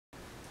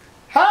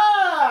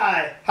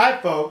Hi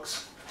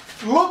folks.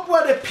 Look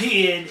what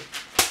appeared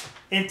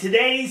in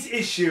today's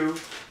issue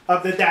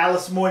of the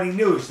Dallas Morning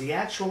News, the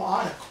actual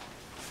article.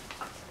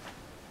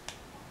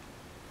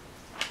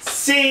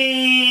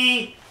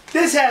 See,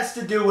 this has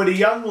to do with a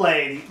young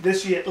lady,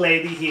 this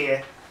lady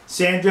here,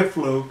 Sandra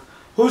Fluke,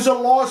 who's a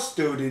law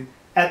student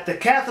at the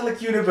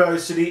Catholic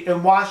University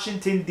in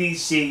Washington,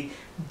 D.C.,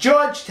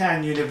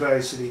 Georgetown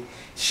University.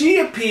 She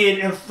appeared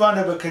in front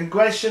of a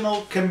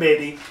congressional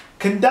committee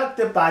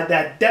conducted by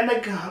that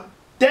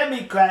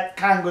Democrat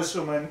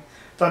Congresswoman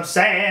from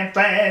San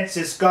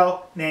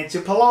Francisco, Nancy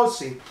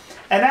Pelosi.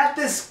 And at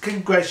this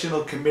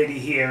congressional committee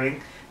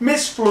hearing,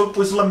 Miss Fluke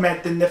was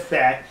lamenting the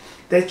fact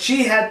that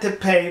she had to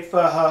pay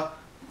for her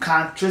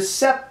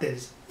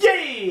contraceptives.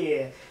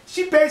 Yeah!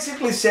 She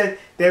basically said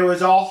there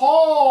was a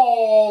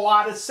whole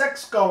lot of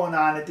sex going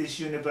on at this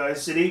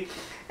university,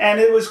 and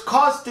it was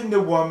costing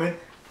the woman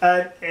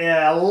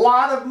a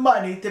lot of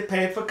money to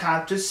pay for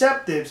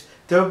contraceptives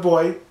to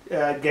avoid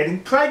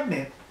getting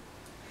pregnant.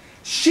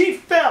 She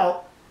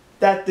felt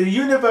that the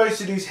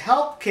university's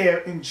health care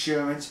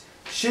insurance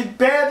should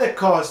bear the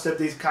cost of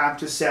these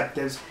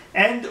contraceptives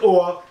and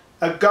or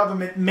a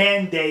government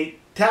mandate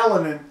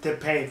telling them to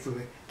pay for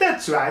it.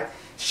 That's right.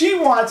 She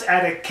wants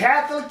at a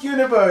Catholic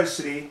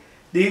university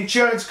the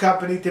insurance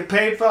company to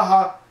pay for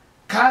her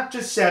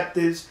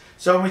contraceptives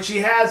so when she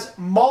has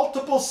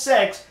multiple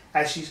sex,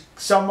 as she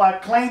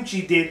somewhat claimed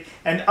she did,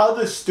 and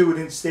other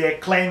students there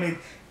claiming,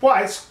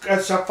 well,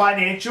 it's a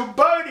financial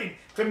burden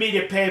for me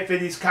to pay for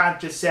these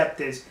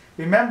contraceptives.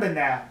 Remember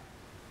now,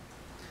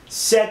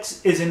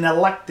 sex is an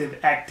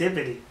elective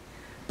activity,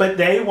 but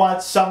they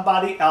want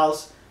somebody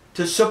else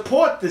to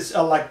support this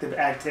elective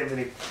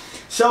activity.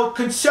 So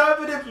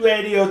conservative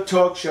radio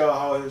talk show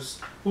host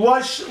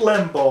Rush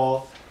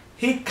Limbaugh,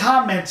 he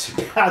comments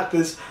about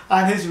this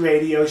on his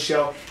radio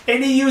show,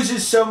 and he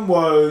uses some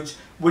words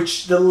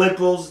which the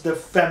liberals, the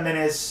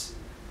feminists,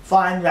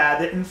 find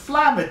rather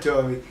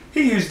inflammatory.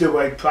 He used the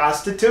word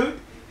prostitute,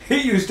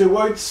 he used the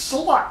word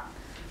slut,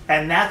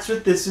 and that's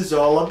what this is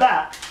all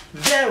about.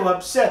 They're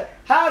upset.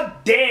 How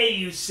dare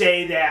you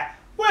say that?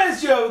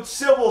 Where's your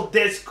civil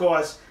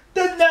discourse?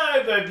 The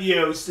nerve of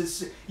you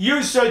to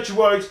use such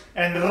words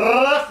and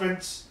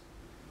reference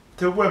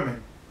to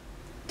women.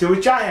 To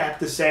which I have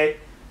to say,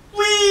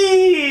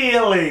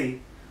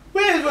 really?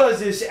 Where was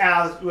this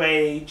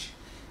outrage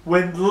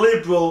when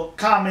liberal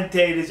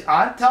commentators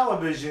on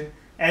television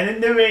and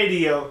in the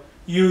radio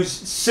use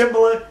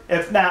similar,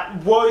 if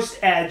not worse,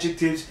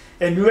 adjectives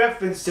in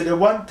reference to the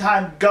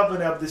one-time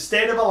governor of the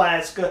state of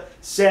Alaska,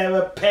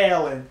 Sarah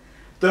Palin?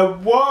 The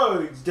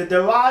words, the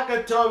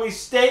derogatory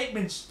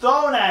statements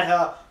thrown at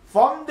her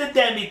from the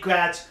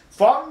Democrats,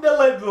 from the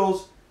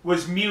liberals,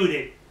 was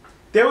muted.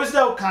 There was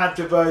no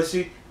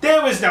controversy.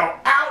 There was no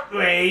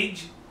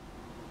outrage.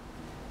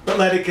 But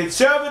let a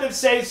conservative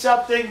say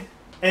something,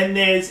 and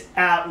there's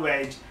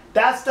outrage.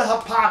 That's the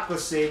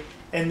hypocrisy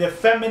in the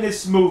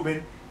feminist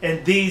movement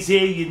in these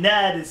here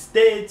United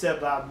States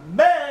of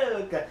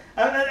America.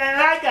 And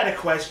I got a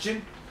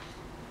question.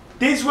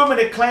 These women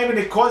are claiming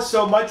it costs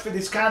so much for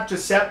these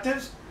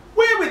contraceptives.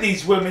 Where were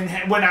these women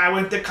when I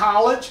went to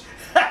college?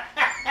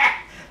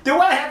 Do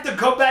I have to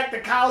go back to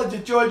college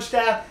at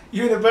Georgetown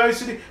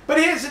University? But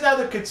here's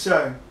another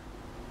concern.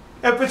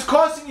 If it's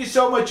costing you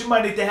so much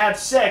money to have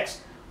sex,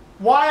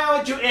 why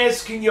aren't you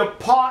asking your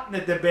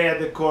partner to bear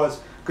the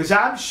cost? Because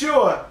I'm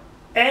sure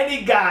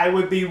any guy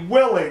would be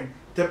willing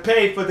to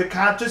pay for the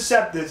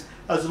contraceptives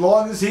as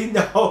long as he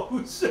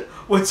knows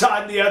what's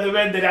on the other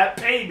end of that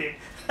payment.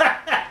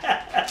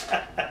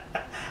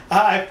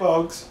 Hi,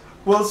 folks.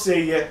 We'll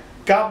see you.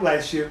 God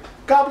bless you.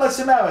 God bless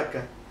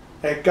America.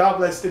 And God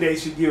bless the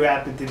nation you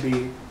happen to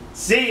be.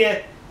 See ya.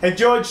 At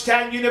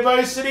Georgetown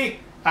University,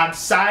 I'm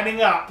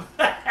signing up.